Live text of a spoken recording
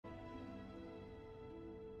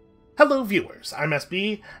Hello viewers, I'm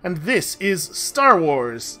SB, and this is Star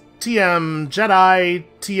Wars TM Jedi,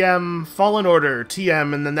 TM Fallen Order,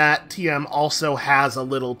 TM, and then that TM also has a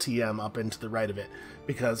little TM up and to the right of it,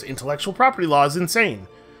 because intellectual property law is insane.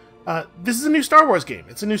 This is a new Star Wars game.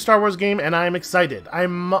 It's a new Star Wars game, and I'm excited.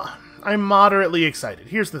 I'm moderately excited.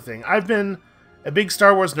 Here's the thing. I've been a big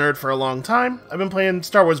Star Wars nerd for a long time. I've been playing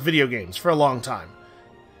Star Wars video games for a long time.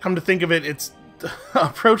 Come to think of it, it's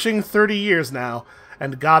approaching 30 years now,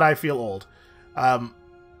 and God, I feel old. And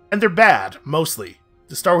they're bad, mostly.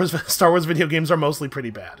 The Star Wars video games are mostly pretty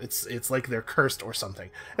bad. It's like they're cursed or something.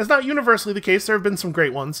 It's not universally the case. There have been some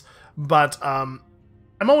great ones, but I'm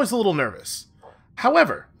always a little nervous.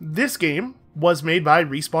 However, this game was made by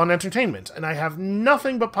Respawn Entertainment, and I have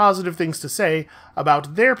nothing but positive things to say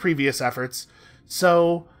about their previous efforts,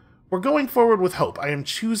 so we're going forward with hope. I am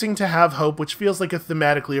choosing to have hope, which feels like a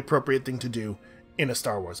thematically appropriate thing to do in a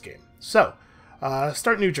Star Wars game. So,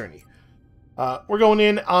 start new journey. We're going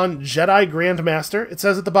in on Jedi Grandmaster. It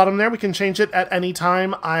says at the bottom there we can change it at any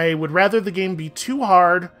time. I would rather the game be too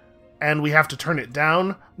hard and we have to turn it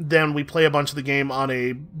down than we play a bunch of the game on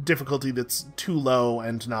a difficulty that's too low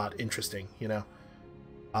and not interesting, you know?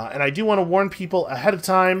 And I do want to warn people ahead of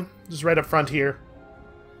time, just right up front here.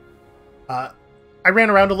 I ran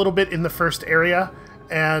around a little bit in the first area,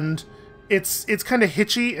 and it's kind of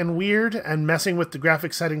hitchy and weird, and messing with the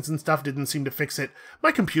graphic settings and stuff didn't seem to fix it.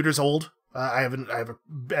 My computer's old. I have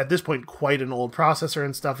at this point quite an old processor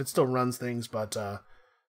and stuff. It still runs things, but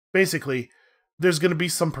basically there's going to be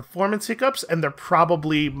some performance hiccups, and they're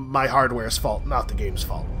probably my hardware's fault, not the game's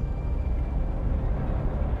fault.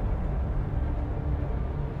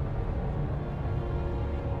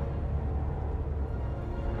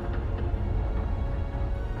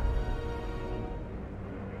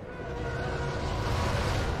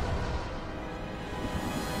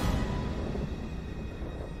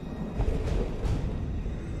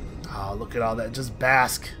 Oh, look at all that. Just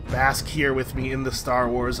bask here with me in the Star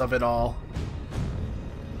Wars of it all.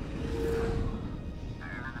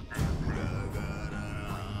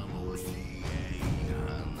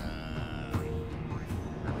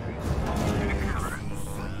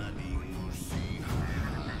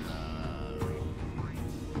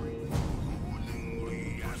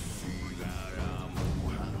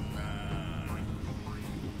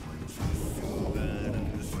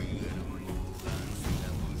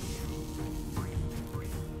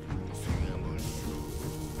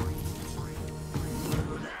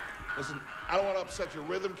 Listen, I don't want to upset your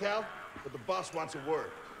rhythm, Cal, but the boss wants a word.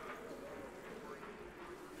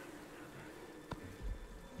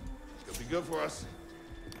 It's gonna be good for us.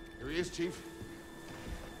 Here he is, Chief.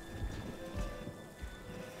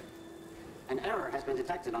 An error has been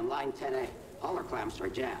detected on line 10A. All our clamps are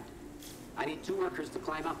jammed. I need 2 workers to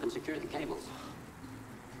climb up and secure the cables.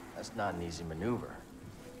 That's not an easy maneuver.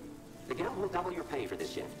 The guild will double your pay for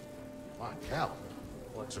this shift. Come on, Cal.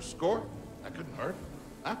 What's our score? That couldn't hurt.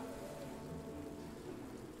 Huh?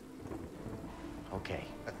 Okay.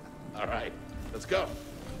 All right, let's go.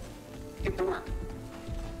 Get to work.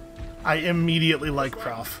 I immediately like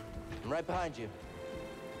Prof. I'm right behind you.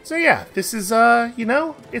 So yeah, this is, you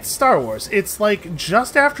know, it's Star Wars. It's like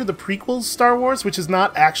just after the prequels Star Wars, which is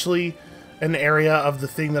not actually an area of the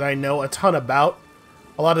thing that I know a ton about.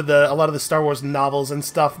 A lot of the Star Wars novels and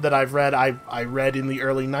stuff that I've read, I read in the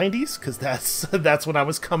early 90s, because that's when I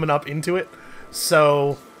was coming up into it.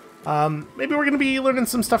 So, maybe we're going to be learning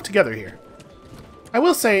some stuff together here. I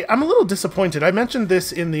will say, I'm a little disappointed. I mentioned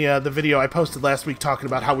this in the video I posted last week talking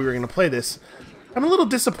about how we were going to play this. I'm a little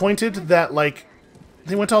disappointed that, like,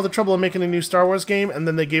 they went to all the trouble of making a new Star Wars game, and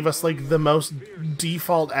then they gave us, like, the most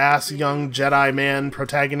default-ass young Jedi man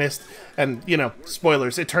protagonist. And, you know,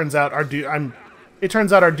 spoilers, it turns out our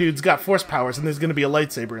dude's got force powers, and there's going to be a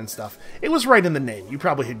lightsaber and stuff. It was right in the name. You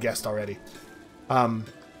probably had guessed already.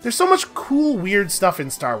 There's so much cool, weird stuff in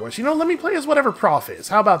Star Wars. You know, let me play as whatever Prof is.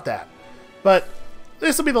 How about that? But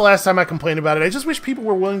this will be the last time I complain about it. I just wish people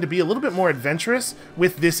were willing to be a little bit more adventurous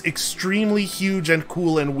with this extremely huge and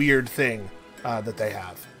cool and weird thing that they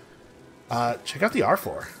have. Check out the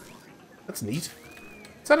R4. That's neat.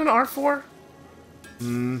 Is that an R4?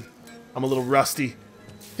 I'm a little rusty.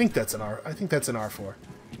 I think that's an R4.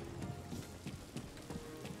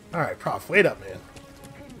 Alright, Prof, wait up, man.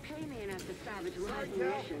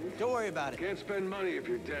 Don't worry about it. Can't spend money if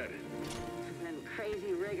you're dead. Them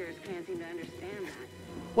crazy riggers can't seem to understand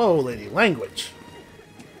that. Whoa, lady, language.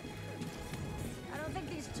 I don't think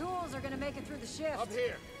these tools are gonna make it through the shift. Up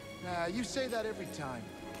here. You say that every time.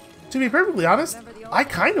 To be perfectly honest, I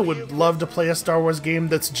kind of would love to play a Star Wars game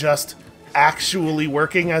that's just actually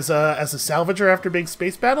working as a salvager after big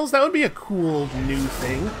space battles. That would be a cool new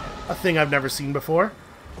thing. a thing I've never seen before.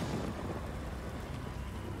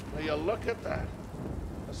 Now you look at that.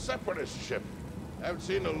 A separatist ship. Haven't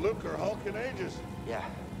seen a Luke or Hulk in ages. Yeah.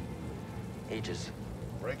 Ages.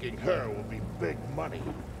 Breaking her will be big money.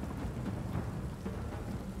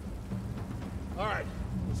 All right,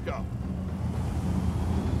 let's go.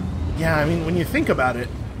 Yeah, I mean, when you think about it,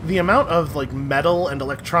 the amount of, like, metal and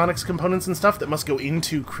electronics components and stuff that must go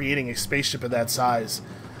into creating a spaceship of that size.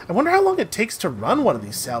 I wonder how long it takes to run one of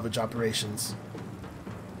these salvage operations.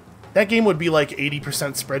 That game would be like 80%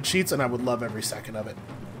 spreadsheets, and I would love every second of it.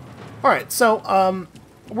 Alright, so,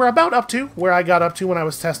 we're about up to where I got up to when I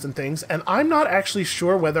was testing things, and I'm not actually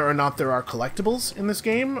sure whether or not there are collectibles in this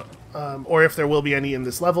game, or if there will be any in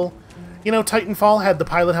this level. You know, Titanfall had the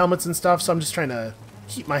pilot helmets and stuff, so I'm just trying to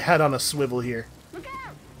keep my head on a swivel here. Look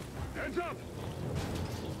out! Hands up!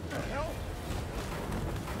 What the hell?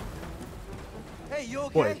 Hey, you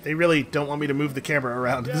okay? Boy, they really don't want me to move the camera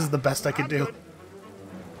around. This is the best I can do. Good.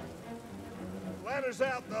 Ladder's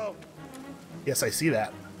out, though. Yes, I see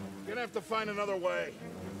that. Gonna have to find another way.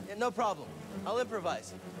 Yeah, no problem. I'll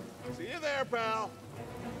improvise. See you there, pal.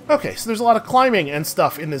 Okay, so there's a lot of climbing and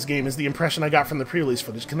stuff in this game, is the impression I got from the pre-release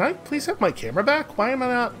footage. Can I please have my camera back? Why am I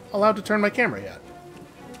not allowed to turn my camera yet?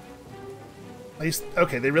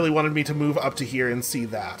 Okay, they really wanted me to move up to here and see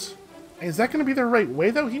that. Is that going to be the right way,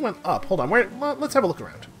 though? He went up. Hold on, let's have a look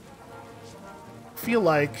around. I feel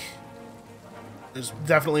like there's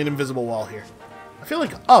definitely an invisible wall here. I feel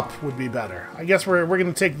like up would be better. I guess we're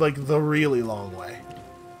going to take, like, the really long way.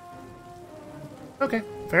 Okay,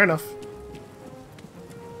 fair enough.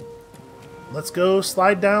 Let's go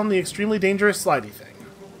slide down the extremely dangerous slidey thing.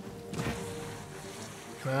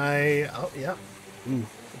 Can I... Oh, yeah. Ooh.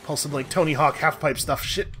 Pull some, like, Tony Hawk half-pipe stuff.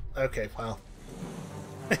 Shit. Okay, well.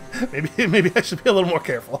 maybe I should be a little more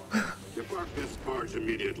careful. Depart this barge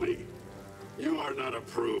immediately. You are not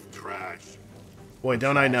approved trash. Boy,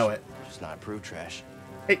 don't I know it. Just not approved trash.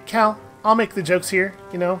 Hey, Cal, I'll make the jokes here.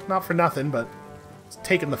 You know, not for nothing, but it's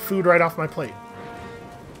taking the food right off my plate.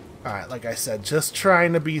 Alright, like I said, just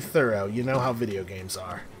trying to be thorough. You know how video games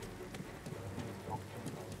are.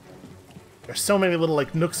 There's so many little,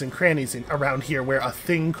 like, nooks and crannies around here where a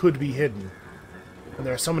thing could be hidden. And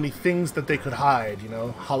there are so many things that they could hide, you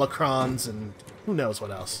know? Holocrons and who knows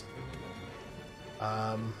what else.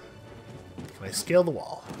 Can I scale the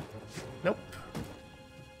wall? Nope.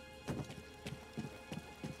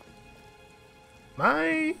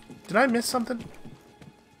 Did I miss something? Am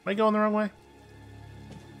I going the wrong way?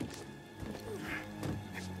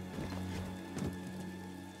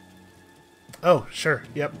 Oh, sure,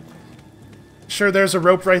 yep. Sure, there's a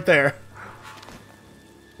rope right there.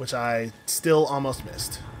 Which I still almost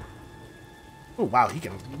missed. Oh, wow, he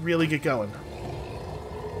can really get going.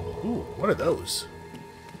 Ooh, what are those?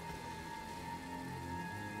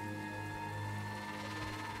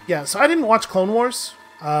 Yeah, so I didn't watch Clone Wars.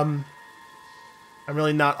 I'm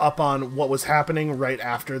really not up on what was happening right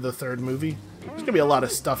after the third movie. There's gonna be a lot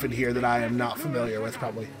of stuff in here that I am not familiar with,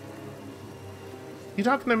 probably. You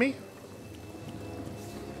talking to me?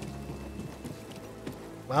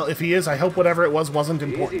 Well, if he is, I hope whatever it was wasn't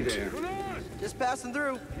important. Just passing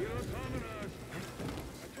through.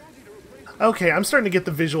 Okay, I'm starting to get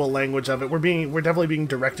the visual language of it. We're definitely being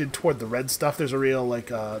directed toward the red stuff. There's a real, like,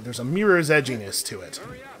 there's a mirror's edginess to it.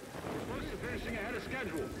 Hurry up. Close to finishing ahead of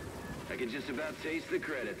schedule. I can just about taste the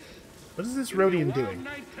credits. What is this Rodian doing?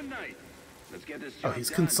 Let's get this Oh, he's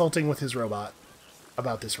consulting with his robot.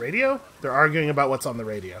 About this radio? They're arguing about what's on the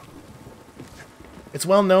radio. It's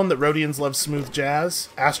well known that Rodians love smooth jazz.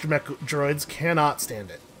 Astromech droids cannot stand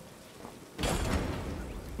it.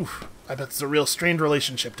 Oof, I bet it's a real strained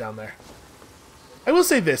relationship down there. I will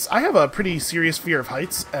say this, I have a pretty serious fear of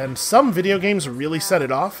heights, and some video games really set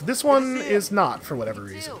it off. This one is not, for whatever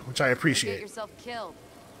reason, which I appreciate. Get yourself killed.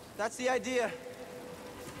 That's the idea.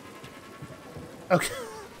 Okay,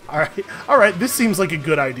 alright, this seems like a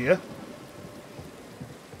good idea.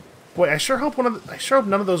 Boy, I sure hope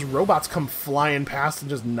none of those robots come flying past and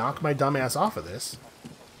just knock my dumb ass off of this.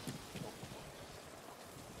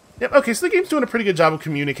 Yep, okay, so the game's doing a pretty good job of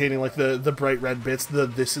communicating, like, the bright red bits, the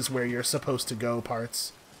this is where you're supposed to go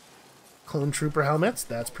parts. Clone Trooper helmets,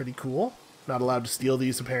 that's pretty cool. Not allowed to steal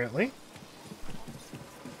these, apparently.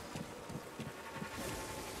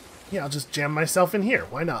 Yeah, I'll just jam myself in here,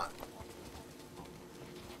 why not?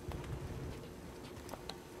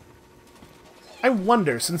 I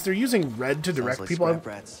wonder, since they're using red to direct people,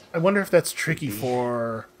 I wonder if that's tricky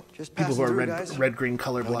for people who are red-green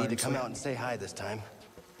colorblind. No need to come out and say hi this time.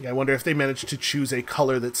 Yeah, I wonder if they managed to choose a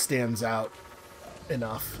color that stands out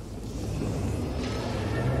enough.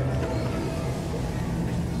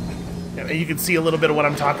 Yeah, you can see a little bit of what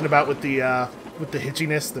I'm talking about with the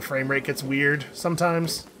hitchiness. The frame rate gets weird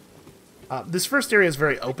sometimes. This first area is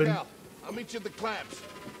very open. Cal, I'll meet you at the clamps.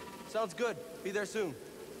 Sounds good. Be there soon.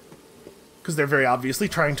 Because they're very obviously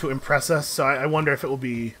trying to impress us, so I wonder if it will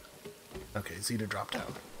be... Okay, Z to drop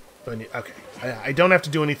down. Okay, I don't have to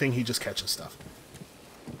do anything, he just catches stuff.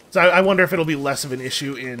 So I wonder if it'll be less of an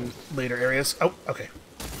issue in later areas. Oh, okay.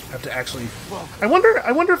 I have to actually... I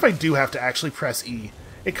wonder if I do have to actually press E.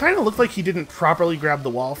 It kind of looked like he didn't properly grab the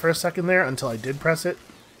wall for a second there until I did press it.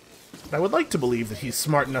 But I would like to believe that he's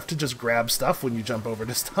smart enough to just grab stuff when you jump over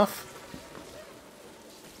to stuff.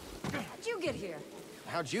 How'd you get here?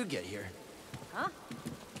 How'd you get here? Huh?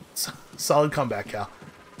 Solid comeback, Cal.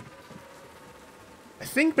 I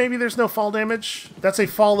think maybe there's no fall damage. That's a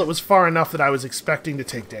fall that was far enough that I was expecting to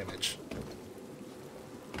take damage.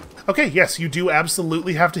 Okay, yes, you do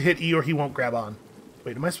absolutely have to hit E or he won't grab on.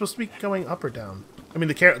 Wait, am I supposed to be going up or down? I mean,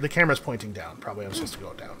 the camera's pointing down. Probably I'm supposed to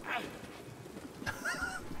go down.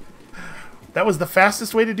 That was the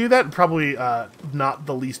fastest way to do that, and probably not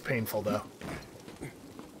the least painful, though.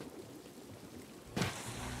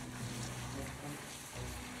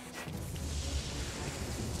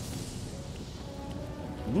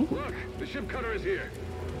 Look, the ship cutter is here.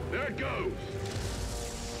 There it goes.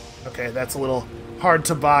 Okay, that's a little hard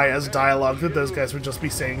to buy as dialogue that those guys would just be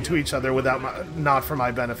saying to each other without not for my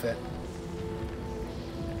benefit.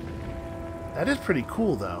 That is pretty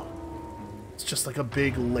cool, though. It's just like a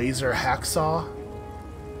big laser hacksaw.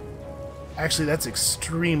 Actually, that's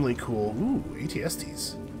extremely cool. Ooh,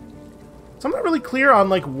 ATSTs. So I'm not really clear on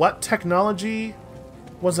like what technology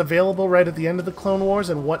was available right at the end of the Clone Wars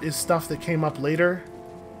and what is stuff that came up later.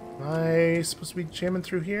 Am I supposed to be jamming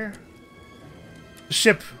through here? The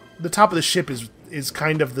ship, the top of the ship is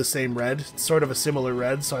kind of the same red. It's sort of a similar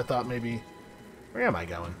red, so I thought maybe... Where am I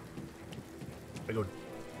going? I go...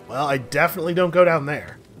 Well, I definitely don't go down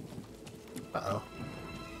there. Uh-oh.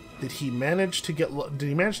 Did he manage to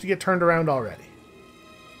get turned around already?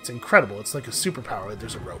 It's incredible. It's like a superpower.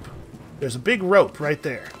 There's a rope. There's a big rope right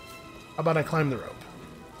there. How about I climb the rope?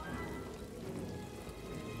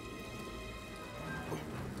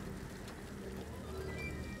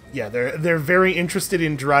 Yeah, they're very interested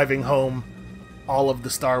in driving home all of the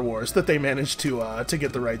Star Wars that they managed to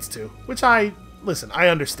get the rights to. Which I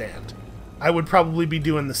understand. I would probably be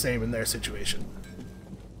doing the same in their situation.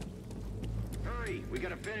 Hurry, we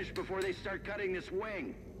gotta finish before they start cutting this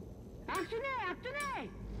wing. After me!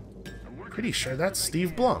 Pretty sure that's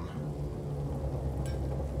Steve Blum.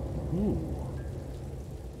 Ooh.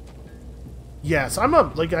 Yes, I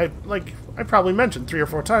probably mentioned 3 or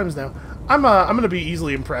 4 times now. I'm gonna be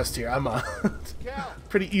easily impressed here. I'm a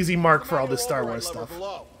pretty easy mark for all this Star Wars stuff.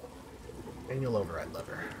 Manual override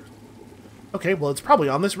lever. Okay, well it's probably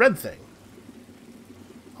on this red thing.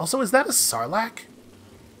 Also, is that a Sarlacc?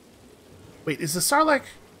 Wait, is the Sarlacc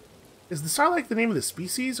the name of the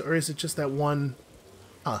species, or is it just that one?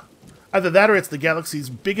 Huh. Either that or it's the galaxy's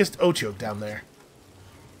biggest Ochoke down there.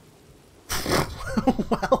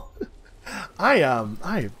 Well,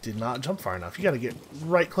 I did not jump far enough. You got to get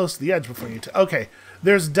right close to the edge before you. Okay,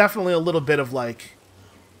 there's definitely a little bit of like,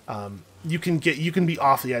 you can be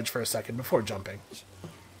off the edge for a second before jumping.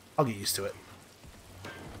 I'll get used to it.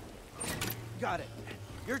 Got it.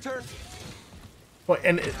 Your turn. Boy,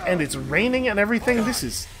 and it's raining and everything. This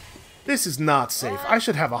is not safe. I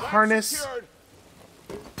should have a harness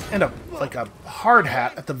and a hard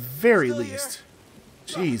hat at the very least.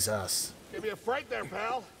 Jesus. Give me a fright there,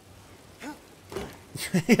 pal.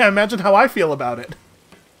 Yeah, imagine how I feel about it.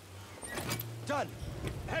 Done.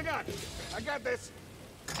 Hang on. I got this.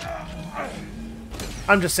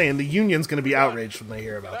 I'm just saying, the Union's going to be outraged when they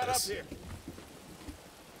hear about That up this. here.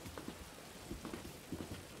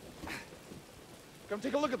 Come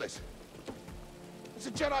take a look at this. It's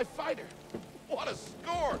a Jedi fighter. What a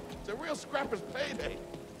score! It's a real scrapper's payday.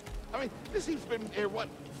 I mean, this he's been here, what,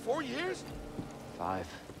 4 years? 5.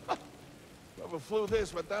 Whoever flew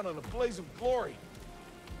this went down in a blaze of glory.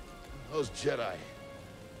 Those Jedi.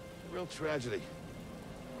 Real tragedy.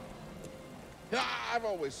 Yeah, I've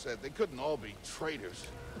always said they couldn't all be traitors.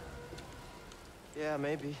 Yeah,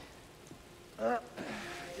 maybe. Guess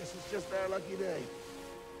it's just our lucky day.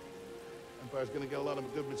 Empire's gonna get a lot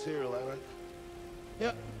of good material out of it.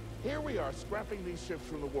 Yeah, here we are, scrapping these ships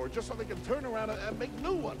from the war, just so they can turn around and make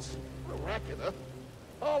new ones. What a racket, huh?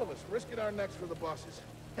 All of us risking our necks for the bosses.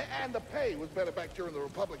 And the pay was better back during the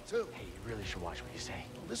Republic, too. Hey, you really should watch what you say.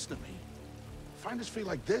 Listen to me. Find us feel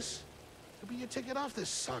like this, it'll be your ticket off this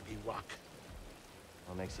soggy rock.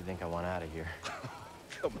 What makes you think I want out of here?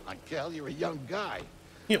 Come on, Cal, you're a young guy.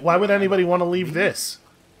 Yeah, why would anybody want to leave this?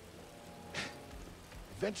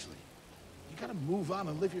 Eventually, You gotta move on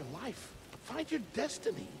and live your life. Find your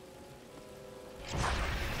destiny.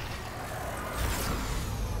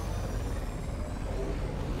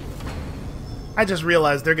 I just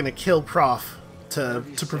realized they're gonna kill Prof to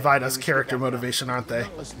provide us character motivation, aren't they? You're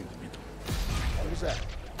not listening to me. What was that?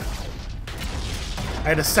 I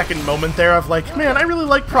had a second moment there of like, man, I really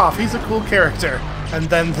like Prof, he's a cool character. And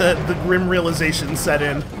then the grim realization set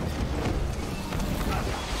in.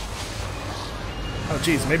 Oh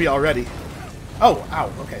geez, maybe already. Oh,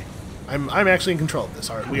 ow, okay. I'm actually in control of this.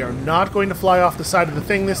 Alright, we are not going to fly off the side of the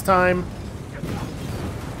thing this time.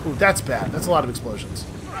 Ooh, that's bad. That's a lot of explosions.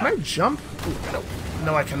 Can I jump? Ooh,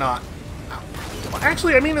 no, I cannot. Ow. Well,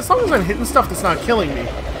 actually, I mean, as long as I'm hitting stuff that's not killing me,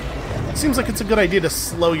 it seems like it's a good idea to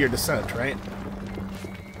slow your descent, right?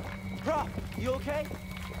 Bro, you okay?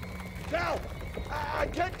 Cal! I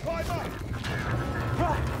can't climb up!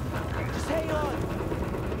 Bro, just hang on.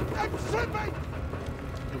 Send me!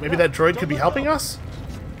 Maybe that droid could be helping us?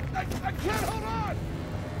 I can't hold on!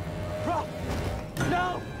 Bro,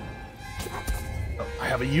 no! I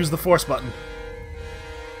have a use the force button.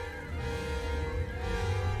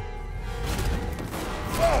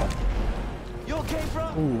 You okay,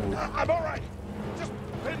 bro? Ooh. I'm alright. Just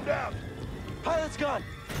pinned down. Pilot's gone.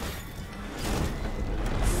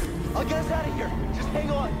 I'll get us out of here. Just hang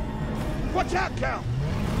on. Watch out, Cal!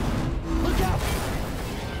 Look out!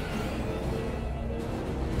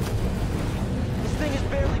 This thing is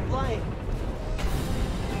barely flying.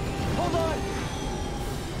 Hold on!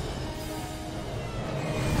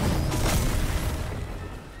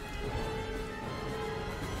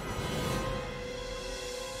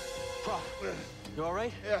 Prof, you all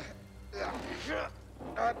right? Yeah.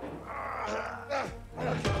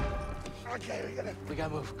 Okay, We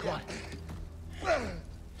gotta move. Come on. What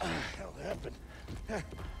the hell happened?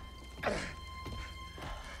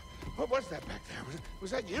 What was that back there?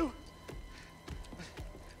 Was that you?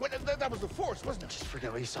 That was the Force, wasn't it? Just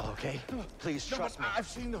forget what you saw, okay? Please No, trust but me. I've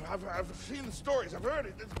seen the stories. I've heard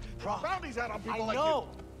it. There's Prof, bounties out on people I like know.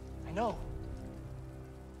 I know.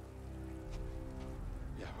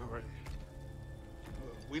 you. Yeah, we're ready.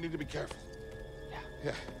 We need to be careful.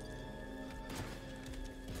 Yeah.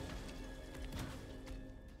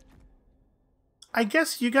 I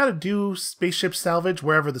guess you gotta do spaceship salvage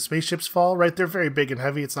wherever the spaceships fall, right? They're very big and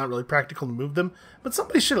heavy, it's not really practical to move them, but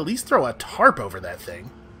somebody should at least throw a tarp over that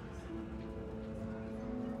thing.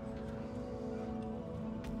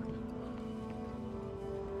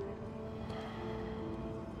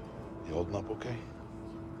 You holding up okay?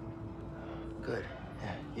 Good.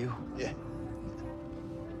 Yeah, you? Yeah.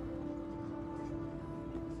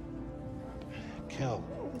 Cal,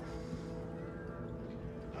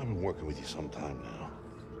 I've been working with you some time now.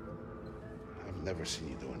 I've never seen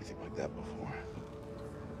you do anything like that before.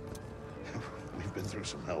 We've been through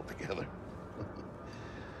some hell together.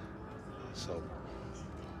 So,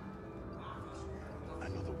 I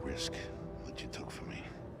know the risk that you took for me.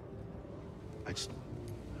 I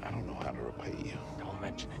don't know how to repay you. Don't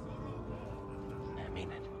mention it. I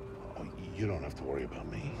mean it. Oh, you don't have to worry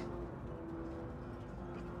about me.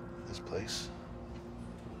 But this place,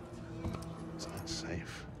 it's not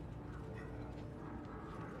safe.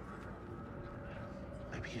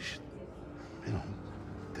 Maybe you should,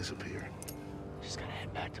 disappear. Just gonna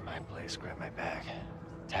head back to my place, grab my bag.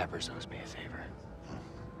 Tappers owes me a favor.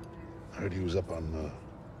 I heard he was up on,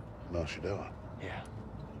 Mount Shadowah. Yeah.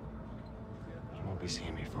 You won't be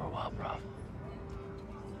seeing me for a while, Prof.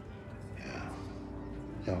 Yeah.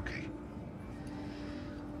 Yeah, okay.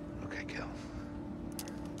 Okay, Cal.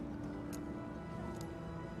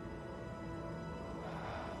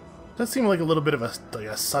 Does seem like a little bit of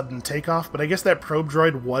a sudden takeoff, but I guess that probe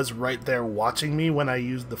droid was right there watching me when I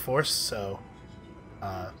used the Force, so...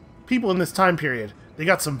 people in this time period, they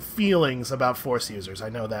got some feelings about Force users, I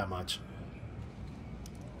know that much.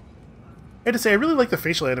 I had to say, I really like the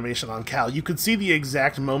facial animation on Cal. You could see the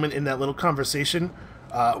exact moment in that little conversation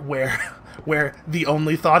where the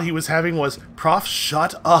only thought he was having was, Prof,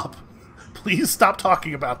 shut up! Please stop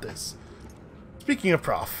talking about this. Speaking of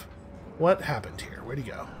Prof, what happened here? Where'd he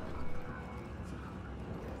go?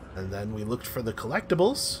 And then we looked for the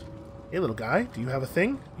collectibles. Hey, little guy, do you have a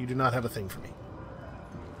thing? You do not have a thing for me.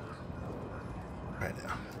 Right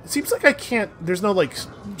now. It seems like I can't... There's no, like,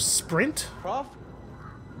 sprint? Prof?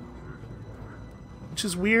 Which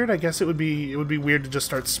is weird. I guess it would be weird to just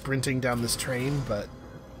start sprinting down this train, but...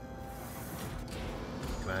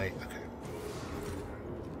 Can I... Okay.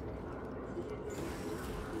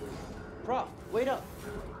 Prof, wait up.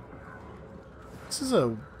 This is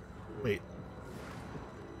a... Wait.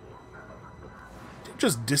 Did it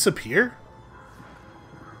just disappear?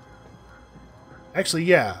 Actually,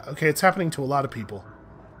 yeah. Okay, it's happening to a lot of people.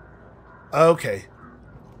 Okay.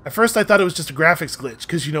 At first I thought it was just a graphics glitch,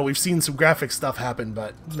 because, you know, we've seen some graphic stuff happen,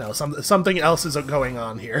 but no, something else is going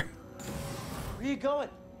on here. Where you going?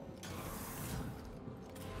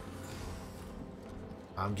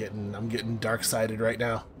 I'm getting dark-sided right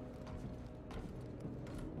now.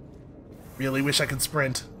 Really wish I could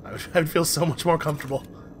sprint. I'd feel so much more comfortable.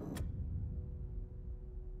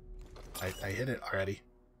 I hit it already.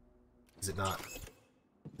 Is it not?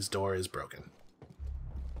 This door is broken.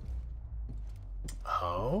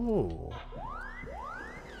 Oh.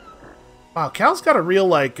 Wow, Cal's got a real,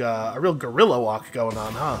 like, a real gorilla walk going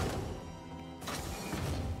on, huh?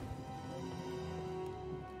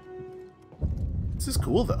 This is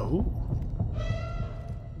cool, though. Ooh.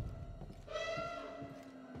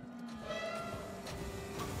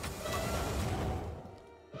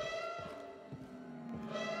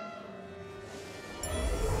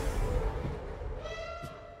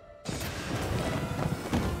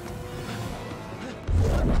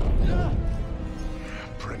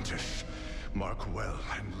 Apprentice, mark well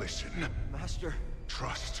and listen. Master.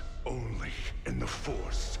 Trust only in the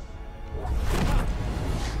Force.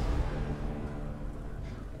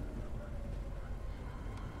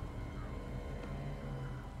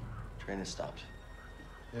 Train has stopped.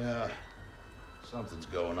 Yeah, something's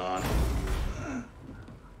going on.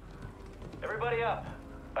 Everybody up.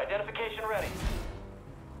 Identification ready.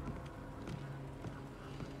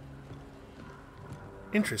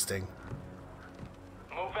 Interesting.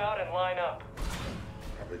 Move out and line up.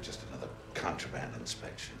 Probably just another contraband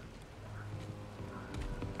inspection.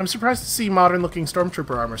 I'm surprised to see modern-looking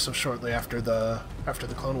stormtrooper armor so shortly after the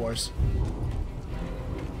Clone Wars.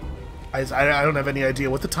 I don't have any idea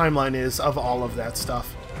what the timeline is of all of that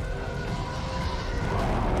stuff.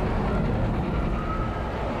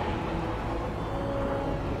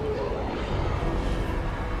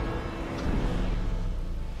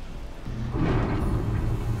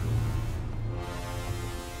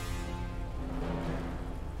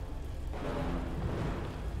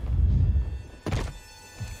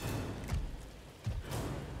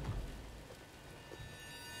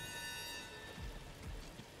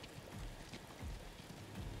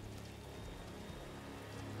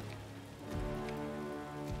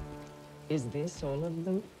 Is this all of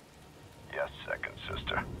them? Yes, second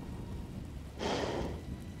sister.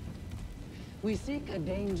 We seek a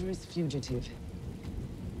dangerous fugitive.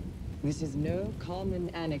 This is no common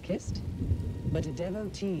anarchist, but a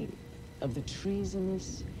devotee of the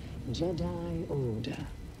treasonous Jedi Order.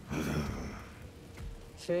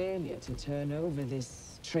 Failure to turn over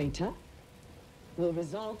this traitor will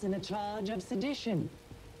result in a charge of sedition.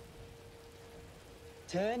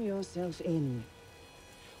 Turn yourself in,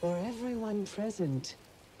 or everyone present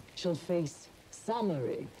shall face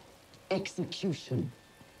summary execution.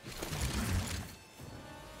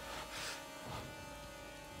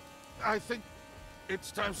 I think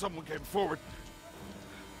it's time someone came forward.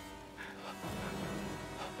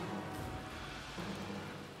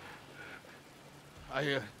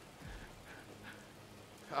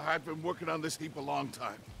 I've been working on this heap a long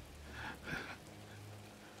time.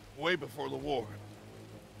 Way before the war.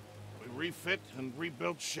 We refit and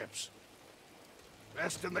rebuilt ships.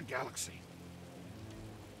 Best in the galaxy.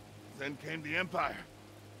 Then came the Empire.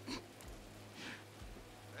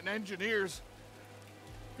 And engineers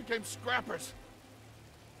became scrappers.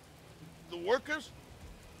 The workers,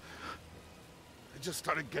 they just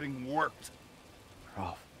started getting worked.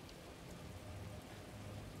 Rolf.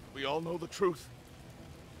 We all know the truth.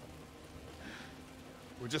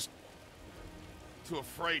 We're just too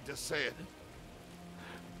afraid to say it.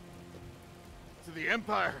 To the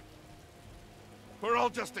Empire, we're all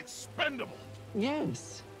just expendable.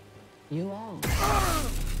 Yes, you are.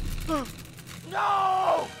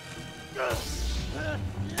 No!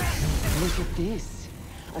 Look at this,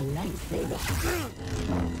 a lightsaber.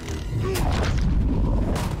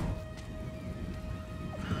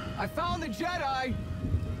 I found the Jedi!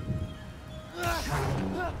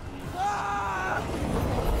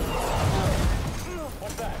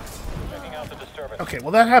 What's that? Checking out the disturbance. Okay,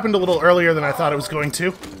 well that happened a little earlier than I thought it was going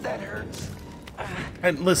to. That hurts.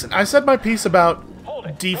 And listen, I said my piece about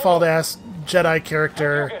default-ass Jedi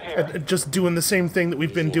character and just doing the same thing that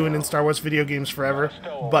we've been doing in Star Wars video games forever,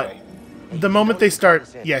 but the moment they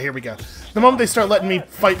start... Yeah, here we go. The moment they start letting me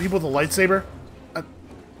fight people with a lightsaber,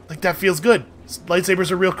 like, that feels good.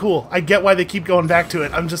 Lightsabers are real cool. I get why they keep going back to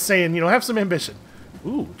it. I'm just saying, you know, have some ambition.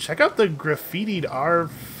 Ooh, check out the graffitied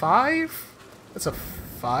R5? That's a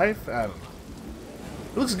 5? I don't know.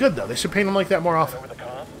 It looks good, though. They should paint them like that more often. Over the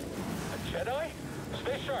comm? A Jedi?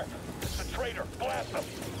 Stay sharp. It's a traitor. Blast him.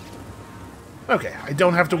 Okay, I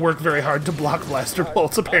don't have to work very hard to block blaster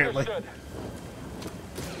bolts, apparently.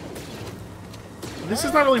 This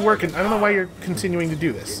is not really working. I don't know why you're continuing to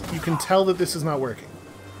do this. You can tell that this is not working.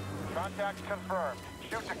 Contact confirmed.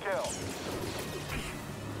 Shoot to kill.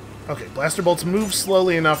 Okay, blaster bolts move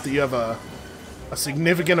slowly enough that you have a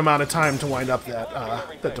significant amount of time to wind up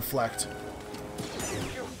that deflect.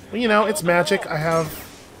 Well, you know, it's magic. I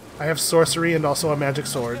have sorcery and also a magic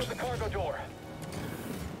sword.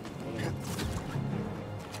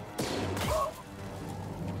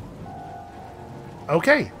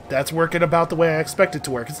 Okay, that's working about the way I expect it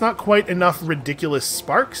to work. It's not quite enough ridiculous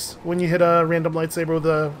sparks when you hit a random lightsaber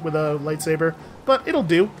with a lightsaber, but it'll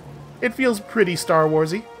do. It feels pretty Star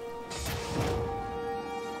Warsy.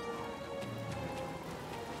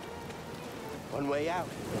 One way out.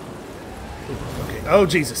 Okay. Oh,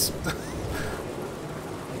 Jesus.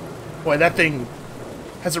 Boy, that thing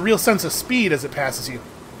has a real sense of speed as it passes you.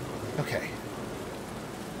 Okay.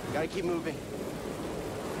 Gotta keep moving.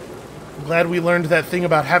 I'm glad we learned that thing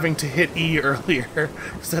about having to hit E earlier,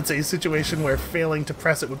 because that's a situation where failing to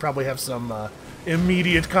press it would probably have some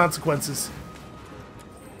immediate consequences.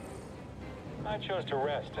 I chose to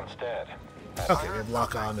rest instead. Okay, we have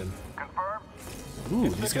lock on and... Ooh,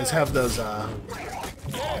 these guys have those,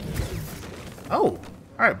 Oh!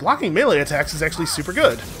 Alright, blocking melee attacks is actually super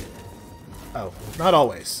good. Oh, not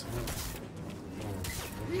always.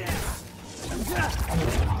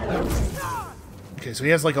 Okay, so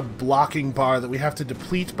he has like a blocking bar that we have to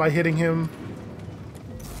deplete by hitting him.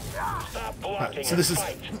 So this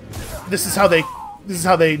is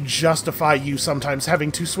how they justify you sometimes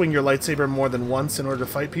having to swing your lightsaber more than once in order to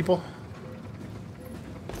fight people.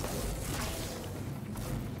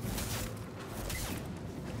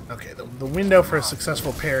 Okay, the window for a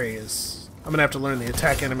successful parry is... I'm gonna have to learn the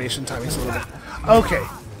attack animation timings a little bit. Okay,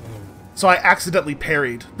 so I accidentally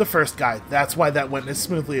parried the first guy. That's why that went as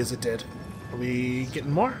smoothly as it did. Are we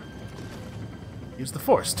getting more? Use the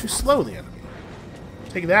force to slow the enemy.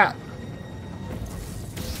 Take that.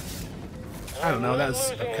 I don't know,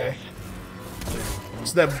 that's okay.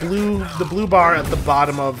 So that the blue bar at the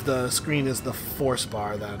bottom of the screen is the force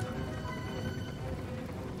bar then.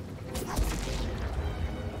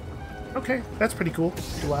 Okay, that's pretty cool.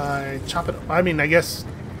 Do I chop it up? I mean, I guess...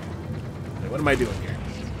 What am I doing here?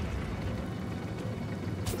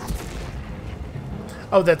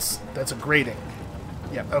 Oh, that's a grating.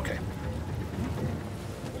 Yep, okay.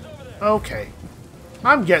 Okay.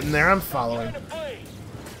 I'm getting there, I'm following.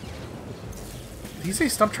 Did he say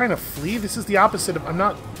stop trying to flee? This is the opposite of...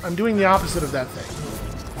 I'm doing the opposite of that thing.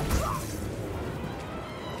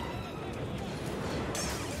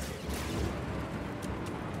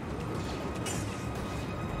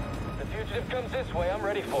 The fugitive comes this way, I'm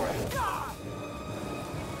ready for it.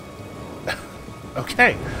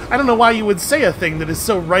 Okay. I don't know why you would say a thing that is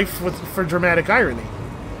so rife for dramatic irony.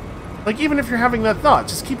 Like, even if you're having that thought,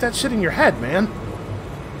 just keep that shit in your head, man.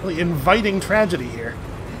 Really inviting tragedy here.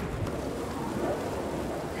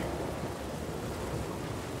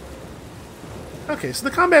 Okay, so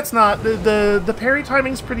the combat's not... The parry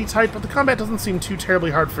timing's pretty tight, but the combat doesn't seem too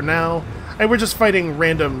terribly hard for now. We're just fighting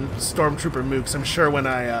random stormtrooper mooks. I'm sure when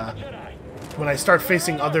I start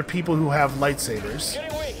facing other people who have lightsabers,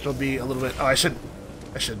 it'll be a little bit... Oh, I should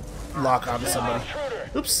lock onto somebody.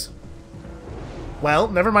 Oops. Well,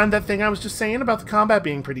 never mind that thing I was just saying about the combat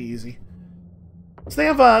being pretty easy. So they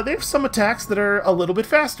have some attacks that are a little bit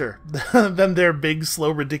faster than their big,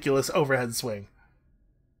 slow, ridiculous overhead swing.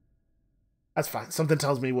 That's fine. Something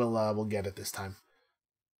tells me we'll get it this time.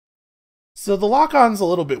 So the lock-on's a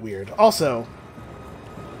little bit weird. Also,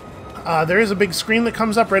 there is a big screen that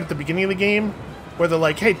comes up right at the beginning of the game where they're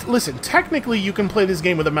like, hey, listen, technically you can play this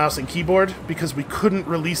game with a mouse and keyboard because we couldn't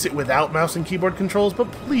release it without mouse and keyboard controls,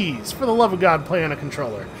 but please, for the love of God, play on a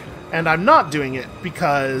controller. And I'm not doing it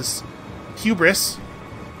because hubris.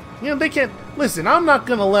 You know, they can't... Listen, I'm not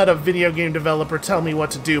going to let a video game developer tell me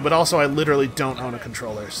what to do, but also I literally don't own a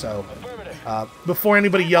controller, so... before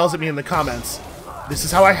anybody yells at me in the comments, this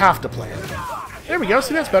is how I have to play it. There we go,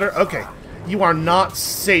 see, that's better. Okay, you are not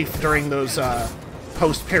safe during those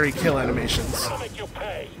post-parry kill animations.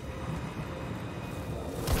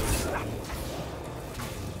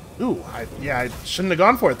 Ooh, I shouldn't have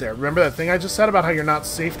gone for it there. Remember that thing I just said about how you're not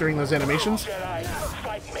safe during those animations?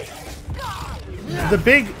 The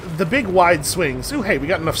big wide swings. Ooh, hey, we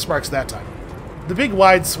got enough sparks that time. The big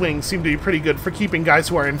wide swings seem to be pretty good for keeping guys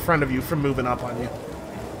who are in front of you from moving up on you.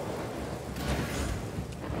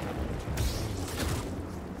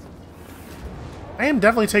 I am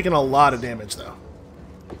definitely taking a lot of damage, though.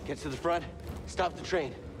 Get to the front. Stop the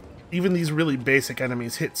train. Even these really basic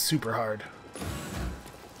enemies hit super hard.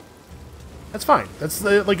 That's fine. That's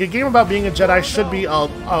like a game about being a Jedi should be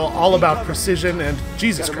all about precision and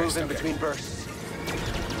Jesus Christ. Move in between bursts.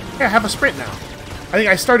 Yeah, I have a sprint now. I think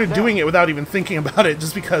I started doing it without even thinking about it,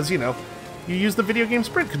 just because, you know, you use the video game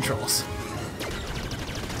sprint controls.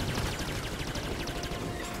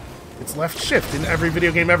 It's left shift in every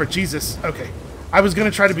video game ever. Jesus. Okay. I was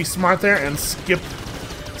gonna try to be smart there and skip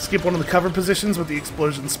one of the cover positions, but the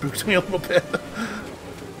explosion spooked me a little bit.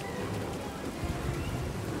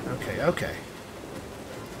 Okay.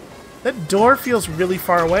 That door feels really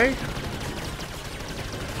far away.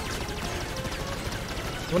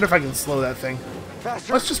 I wonder if I can slow that thing.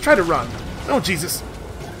 Faster. Let's just try to run. Oh, Jesus.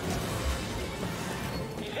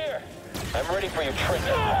 He's here. I'm ready for your trick.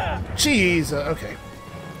 Jeez. Okay.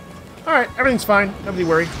 Alright, everything's fine. Nobody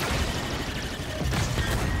worry.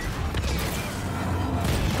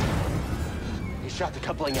 He shot the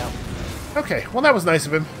coupling out. Okay, well that was nice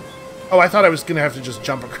of him. Oh, I thought I was gonna have to just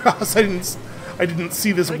jump across. I didn't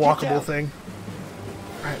see this walkable thing.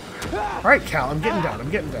 Alright, Cal, I'm getting down.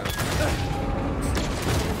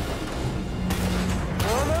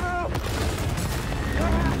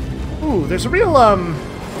 Ooh, there's a real,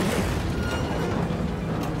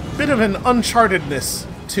 bit of an unchartedness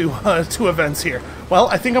to events here. Well,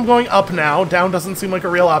 I think I'm going up now. Down doesn't seem like a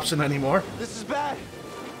real option anymore. This is bad.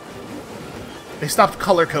 They stopped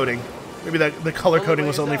color coding. Maybe the color coding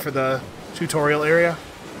was only for the tutorial area.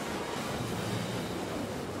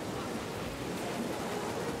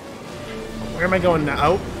 Where am I going now?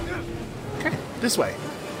 Oh. Okay, this way.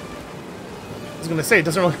 I was gonna say, it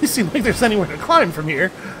doesn't really seem like there's anywhere to climb from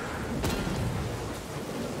here.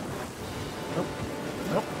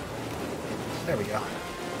 Nope. There we go.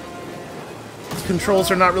 These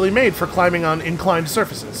controls are not really made for climbing on inclined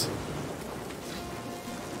surfaces.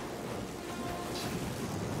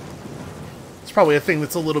 It's probably a thing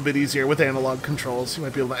that's a little bit easier with analog controls. You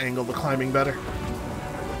might be able to angle the climbing better.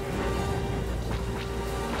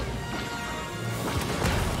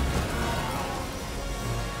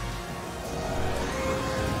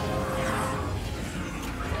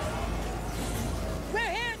 We're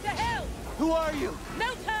here to help! Who are you?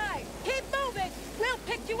 No time! Keep moving! We'll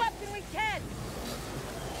pick you up when we can!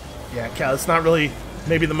 Yeah, Cal, it's not really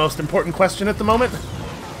maybe the most important question at the moment.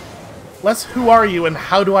 Less who are you and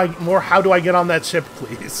how do I get on that ship,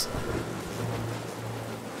 please?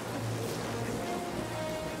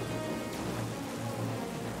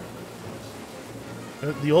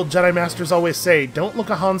 The old Jedi Masters always say, don't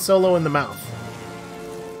look a Han Solo in the mouth.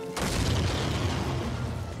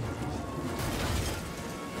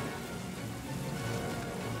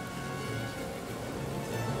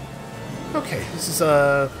 Okay, this is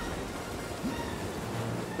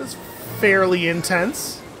fairly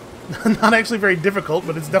intense. Not actually very difficult,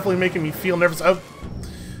 but it's definitely making me feel nervous. The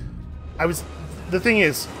thing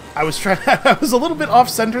is, I was a little bit off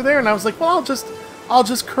center there, and I was like, well, I'll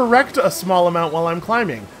just correct a small amount while I'm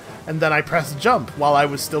climbing, and then I pressed jump while I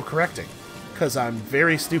was still correcting, because I'm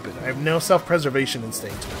very stupid. I have no self-preservation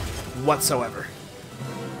instinct whatsoever.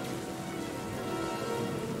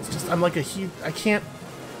 It's just I'm like I can't.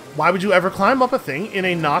 Why would you ever climb up a thing in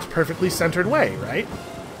a not perfectly centered way, right?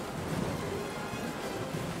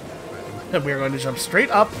 And we're going to jump straight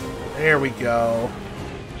up. There we go.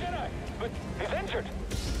 Jedi, but he's injured.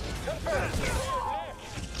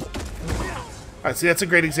 Alright, see, that's a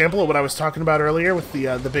great example of what I was talking about earlier with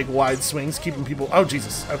the big wide swings, keeping people... Oh,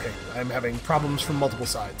 Jesus. Okay, I'm having problems from multiple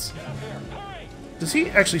sides. Does he...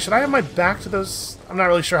 Actually, should I have my back to those... I'm not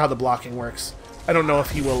really sure how the blocking works. I don't know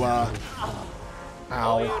if he will, Ow.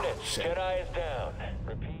 Shit.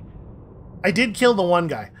 I did kill the one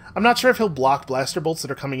guy. I'm not sure if he'll block blaster bolts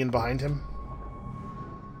that are coming in behind him.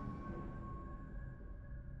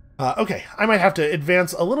 Okay, I might have to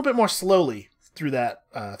advance a little bit more slowly through that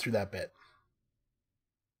bit.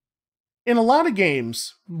 In a lot of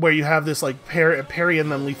games where you have this like parry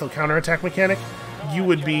and then lethal counterattack mechanic, you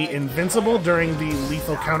would be invincible during the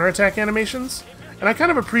lethal counterattack animations, and I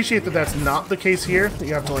kind of appreciate that that's not the case here. That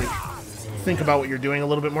you have to like think about what you're doing a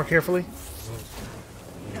little bit more carefully.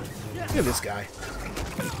 Look at this guy.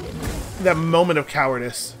 That moment of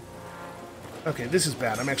cowardice. Okay, this is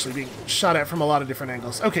bad. I'm actually being shot at from a lot of different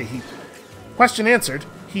angles. Okay, question answered.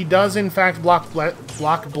 He does in fact block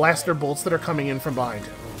blaster bolts that are coming in from behind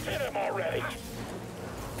him.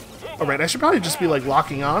 Alright, I should probably just be like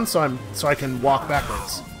locking on so I can walk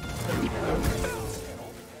backwards.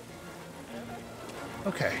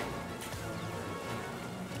 Okay.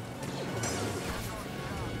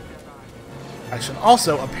 I should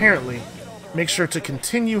also, apparently, make sure to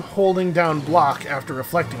continue holding down block after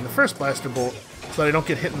reflecting the first blaster bolt so that I don't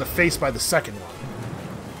get hit in the face by the second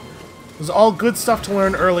one. It was all good stuff to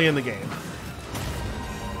learn early in the game.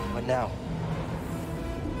 What now?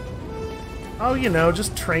 Oh, you know,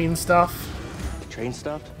 just train stuff. Train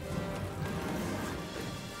stuff?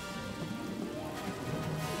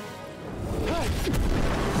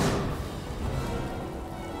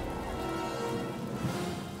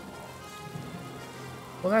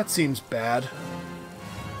 Well, that seems bad.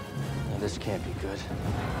 Well, this can't be good.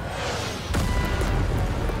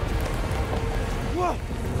 Whoa!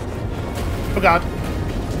 Oh god.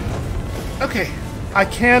 Okay. I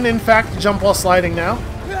can, in fact, jump while sliding now.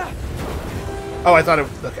 Oh, I thought it...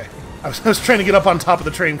 Okay. I was trying to get up on top of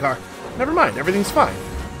the train car. Never mind. Everything's fine.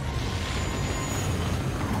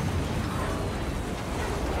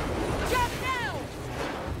 Jump now!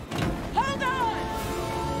 Hold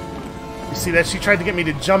on! You see that? She tried to get me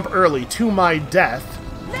to jump early, to my death.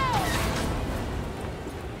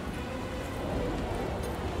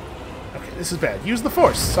 Okay, this is bad. Use the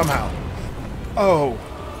Force, somehow. Oh.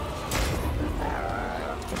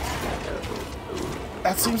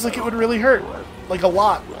 That seems like it would really hurt. Like, a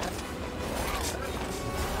lot.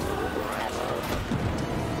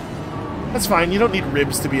 That's fine. You don't need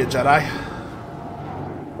ribs to be a Jedi.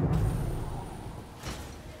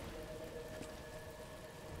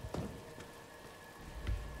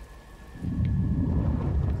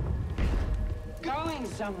 Going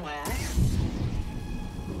somewhere?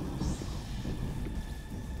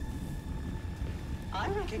 I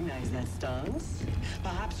recognize that stance.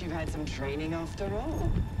 Perhaps you've had some training after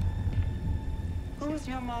all. Who was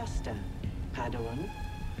your master, Padawan?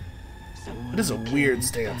 Someone It is a who weird killed,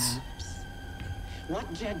 stance. perhaps?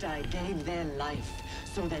 What Jedi gave their life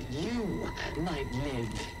so that you might live?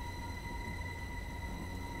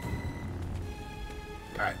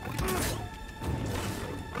 Alright.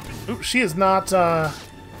 Ooh, she is not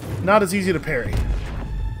as easy to parry.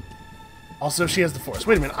 Also, she has the Force.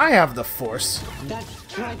 Wait a minute, I have the Force. That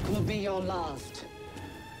strike will be your last.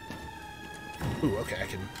 Ooh, okay, I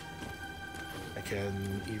can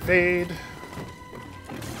evade.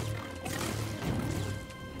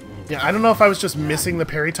 Yeah, I don't know if I was just missing the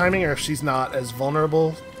parry timing or if she's not as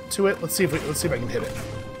vulnerable to it. Let's see if I can hit it.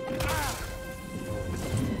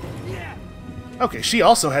 Okay, she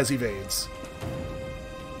also has evades.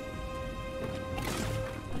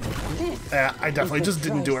 I definitely just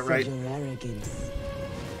didn't do it right.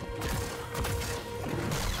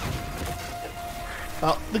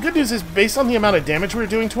 Well, the good news is, based on the amount of damage we're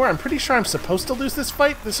doing to her, I'm pretty sure I'm supposed to lose this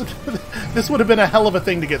fight. This would have been a hell of a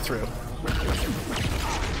thing to get through.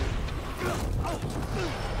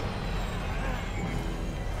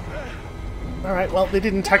 Alright, well, they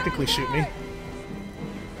didn't technically shoot me.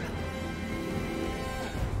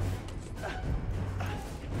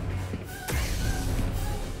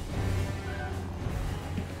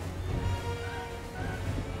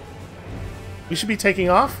 We should be taking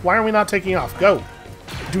off? Why are we not taking off? Go!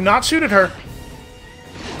 Do not shoot at her!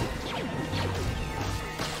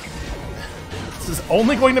 This is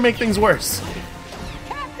only going to make things worse.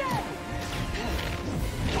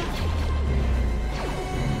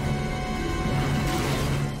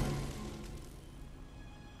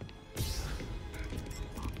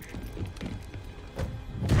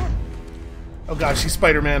 Oh god, she's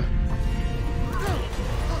Spider-Man.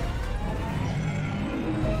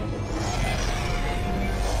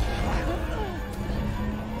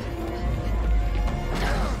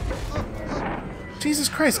 Jesus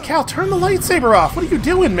Christ, Cal, turn the lightsaber off! What are you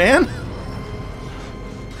doing, man?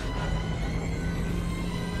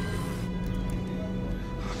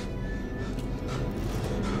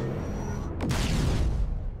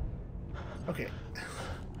 Okay.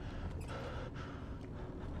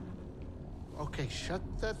 Okay, shut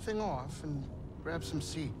that thing off and grab some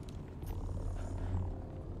seed.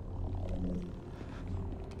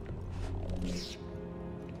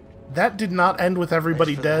 That did not end with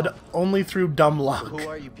everybody dead, only through dumb luck. Who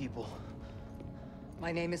are you people?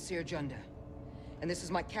 My name is Seer Junda, and this is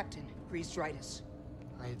my captain, Grease Dritus.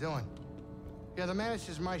 How you doing? Yeah, the Mantis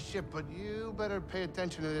is my ship, but you better pay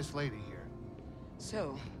attention to this lady here.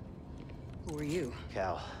 So, who are you?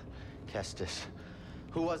 Cal. Kestis.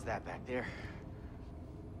 Who was that back there?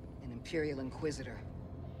 An Imperial Inquisitor.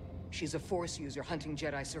 She's a Force user hunting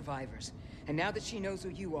Jedi survivors. And now that she knows who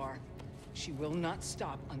you are, she will not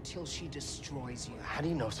stop until she destroys you. How do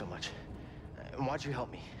you know so much? And why'd you help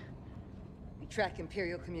me? We track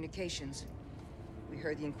Imperial communications. We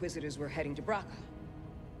heard the Inquisitors were heading to Braca,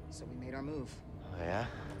 so we made our move. Oh, yeah?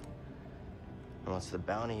 And what's the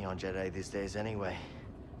bounty on Jedi these days, anyway?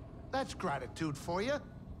 That's gratitude for you.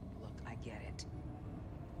 Look, I get it.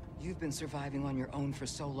 You've been surviving on your own for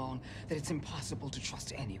so long that it's impossible to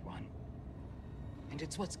trust anyone. And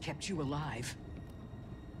it's what's kept you alive.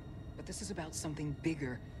 But this is about something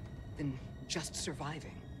bigger than just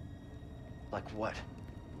surviving. Like what?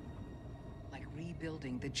 Like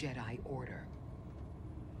rebuilding the Jedi Order.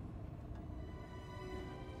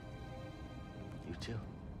 You too?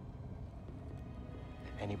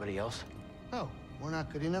 Anybody else? Oh, we're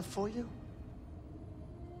not good enough for you?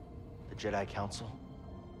 The Jedi Council?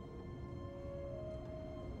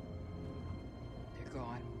 They're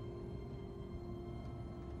gone.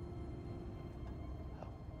 Oh.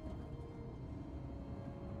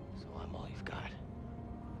 So I'm all you've got.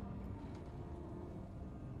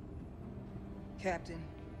 Captain,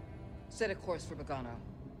 set a course for Bogano.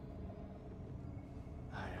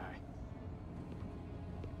 Aye, aye.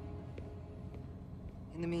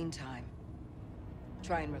 In the meantime,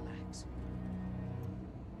 try and relax.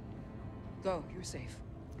 Go, you're safe.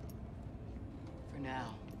 For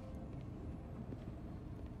now.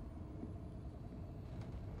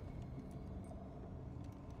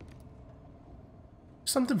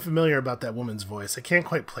 Something familiar about that woman's voice. I can't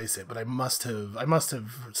quite place it, but I must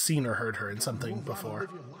have seen or heard her in something Move on and before.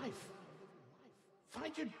 live your life.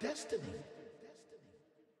 Find your destiny.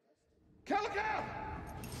 Calico!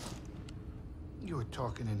 You were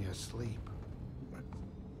talking in your sleep.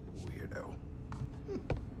 Weirdo.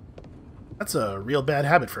 That's a real bad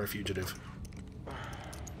habit for a fugitive.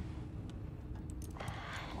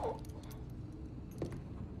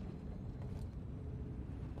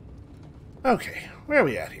 Okay, where are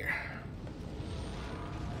we at here?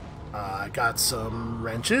 I got some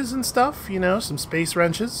wrenches and stuff, you know, some space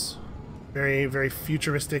wrenches. Very, very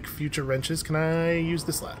futuristic future wrenches. Can I use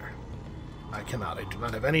this ladder? I cannot. I do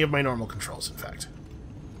not have any of my normal controls, in fact.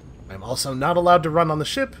 I'm also not allowed to run on the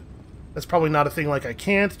ship. That's probably not a thing like I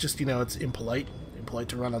can't, just, you know, it's impolite. Impolite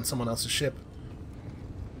to run on someone else's ship.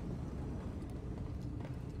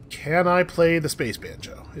 Can I play the space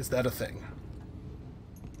banjo? Is that a thing?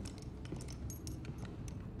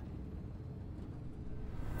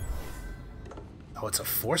 Oh, it's a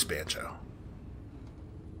force banjo.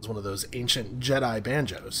 It's one of those ancient Jedi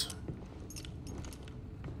banjos.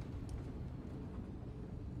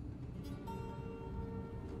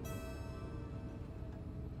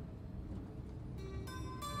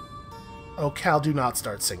 Oh, Cal, do not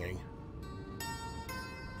start singing.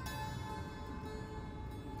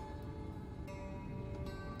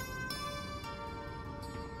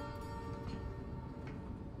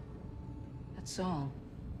 That song,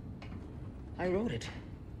 I wrote it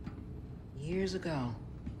years ago.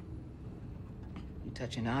 You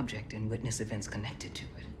touch an object and witness events connected to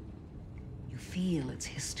it. You feel its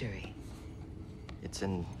history. It's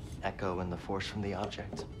an echo in the force from the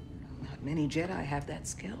object. Not many Jedi have that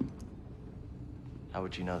skill. How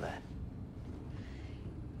would you know that?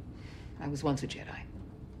 I was once a Jedi,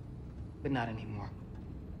 but not anymore.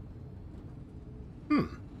 Hmm.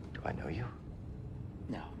 Do I know you?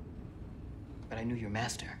 No. But I knew your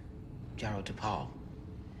master, Jaro Tapal.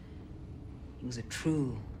 He was a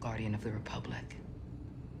true guardian of the Republic.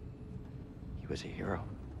 He was a hero.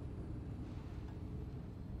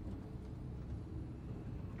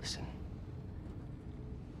 Listen.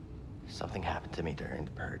 Something happened to me during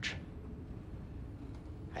the Purge.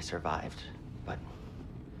 I survived, but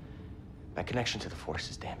my connection to the Force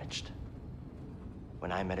is damaged. When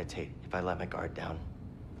I meditate, if I let my guard down,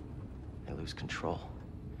 I lose control.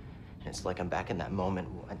 And it's like I'm back in that moment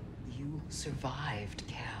when... You survived,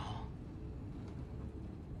 Cal.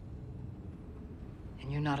 And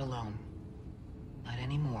you're not alone. Not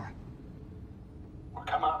anymore. We're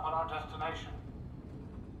coming up on our destination.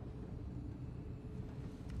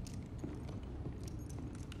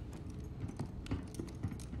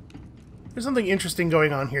 There's something interesting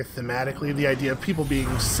going on here thematically, the idea of people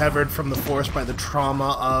being severed from the Force by the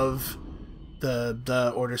trauma of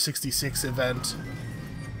the Order 66 event.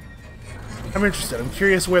 I'm interested. I'm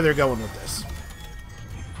curious where they're going with this.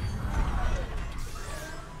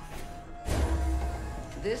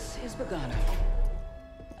 This is Bogano.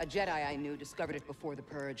 A Jedi I knew discovered it before the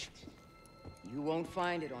Purge. You won't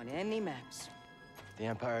find it on any maps. The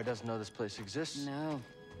Empire doesn't know this place exists? No.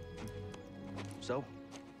 So,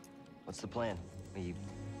 what's the plan? We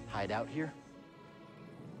hide out here?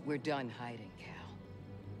 We're done hiding, Cal.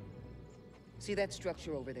 See that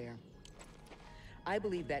structure over there? I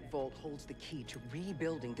believe that vault holds the key to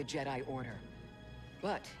rebuilding the Jedi Order.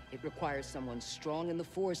 But it requires someone strong in the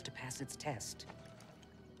Force to pass its test.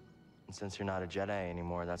 And since you're not a Jedi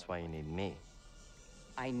anymore, that's why you need me.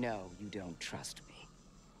 I know you don't trust me.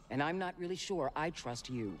 And I'm not really sure I trust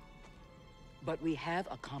you. But we have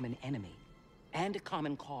a common enemy. And a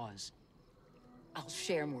common cause. I'll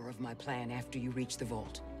share more of my plan after you reach the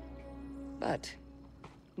vault. But,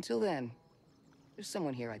 until then, there's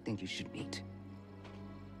someone here I think you should meet.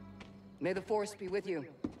 May the Force be with you.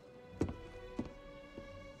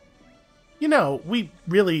 You know,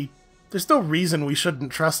 there's no reason we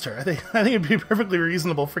shouldn't trust her. I think it'd be perfectly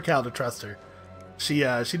reasonable for Cal to trust her. She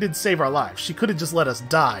did save our lives. She could have just let us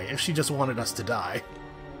die if she just wanted us to die.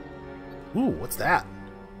 Ooh, what's that?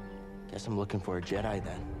 Guess I'm looking for a Jedi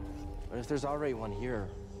then. But if there's already one here,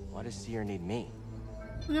 why does Seer need me?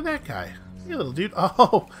 Look at that guy. Hey, little dude.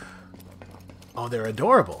 Oh, they're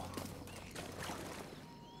adorable.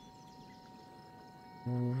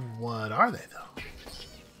 What are they, though?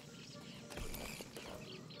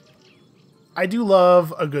 I do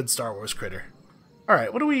love a good Star Wars critter. Alright,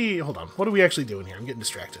 hold on. What are we actually doing here? I'm getting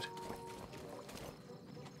distracted.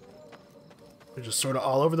 They're just sort of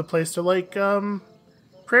all over the place. They're like,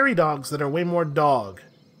 prairie dogs that are way more dog.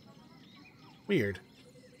 Weird.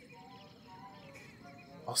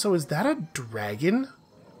 Also, is that a dragon?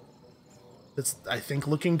 That's, I think,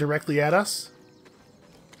 looking directly at us?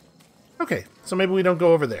 Okay, so maybe we don't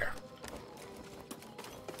go over there.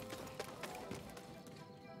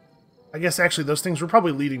 I guess, actually, those things were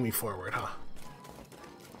probably leading me forward, huh?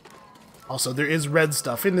 Also, there is red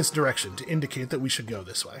stuff in this direction to indicate that we should go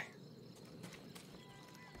this way.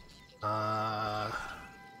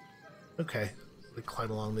 Okay. We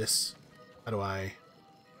climb along this. How do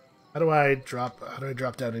I drop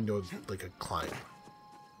down into a climb?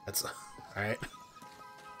 That's alright.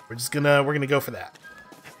 We're gonna go for that.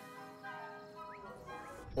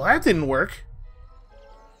 Well, that didn't work.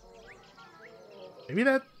 Maybe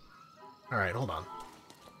that... Alright, hold on.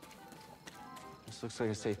 This looks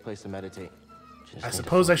like a safe place to meditate. I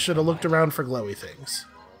suppose I should have looked around for glowy things.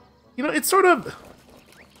 You know, it's sort of...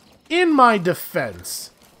 In my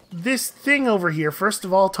defense, this thing over here, first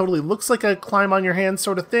of all, totally looks like a climb on your hand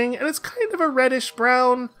sort of thing, and it's kind of a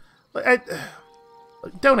reddish-brown...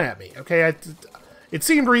 Don't at me, okay? It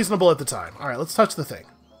seemed reasonable at the time. Alright, let's touch the thing.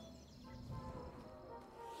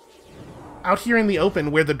 Out here in the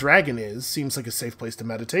open, where the dragon is, seems like a safe place to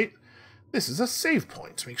meditate. This is a save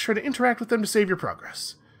point. Make sure to interact with them to save your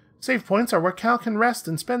progress. Save points are where Cal can rest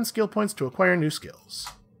and spend skill points to acquire new skills.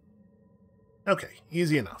 Okay,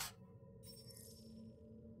 easy enough.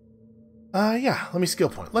 Yeah, let me skill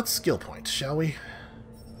point. Let's skill point, shall we?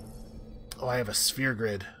 Oh, I have a sphere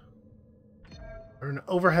grid. Or an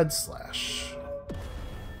overhead slash.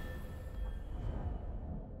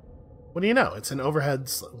 What do you know? It's an overhead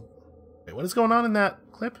slash. Wait, what is going on in that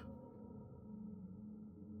clip?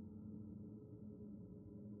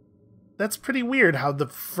 That's pretty weird how the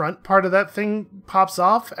front part of that thing pops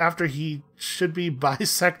off after he should be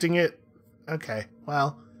bisecting it. Okay,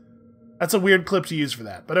 well, that's a weird clip to use for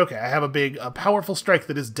that. But okay, I have a powerful strike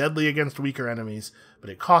that is deadly against weaker enemies,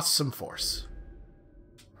 but it costs some force.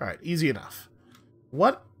 Alright, easy enough.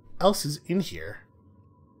 What else is in here?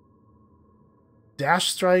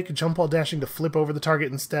 Dash strike, jump while dashing to flip over the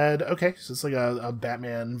target instead. Okay, so it's like a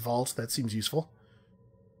Batman vault. That seems useful.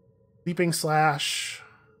 Leaping slash.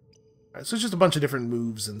 Alright, so it's just a bunch of different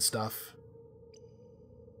moves and stuff.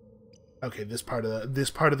 Okay, this part of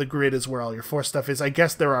the grid is where all your force stuff is. I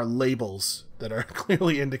guess there are labels that are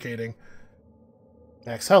clearly indicating.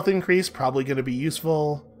 Max health increase, probably going to be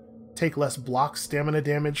useful. Take less block stamina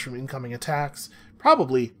damage from incoming attacks.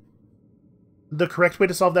 Probably the correct way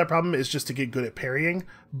to solve that problem is just to get good at parrying,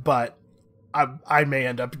 but I may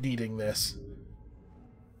end up needing this.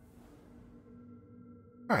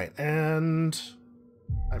 Alright, and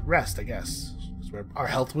rest, I guess. Our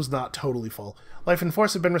health was not totally full. Life and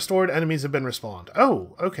force have been restored, enemies have been respawned.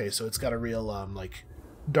 Oh, okay, so it's got a real, like,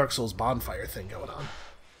 Dark Souls bonfire thing going on.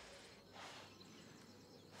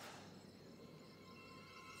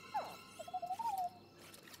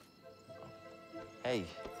 Hey,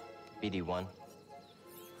 BD1.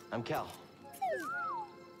 I'm Cal.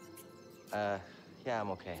 Yeah, I'm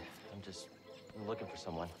okay. I'm looking for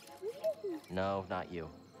someone. No, not you.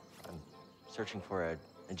 I'm searching for a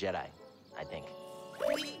Jedi, I think.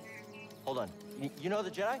 Hold on. You know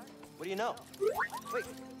the Jedi? What do you know? Wait,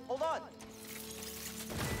 hold on.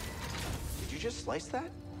 Did you just slice that?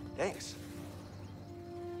 Thanks.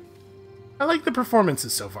 I like the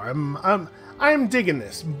performances so far. I'm digging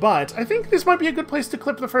this, but I think this might be a good place to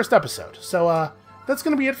clip the first episode. So, that's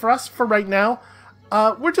going to be it for us for right now.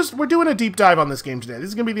 We're doing a deep dive on this game today. This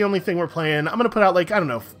is going to be the only thing we're playing. I'm going to put out, like, I don't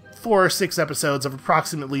know, 4 or 6 episodes of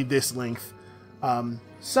approximately this length.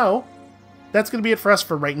 So, that's going to be it for us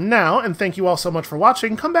for right now, and thank you all so much for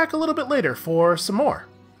watching. Come back a little bit later for some more,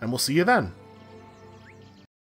 and we'll see you then.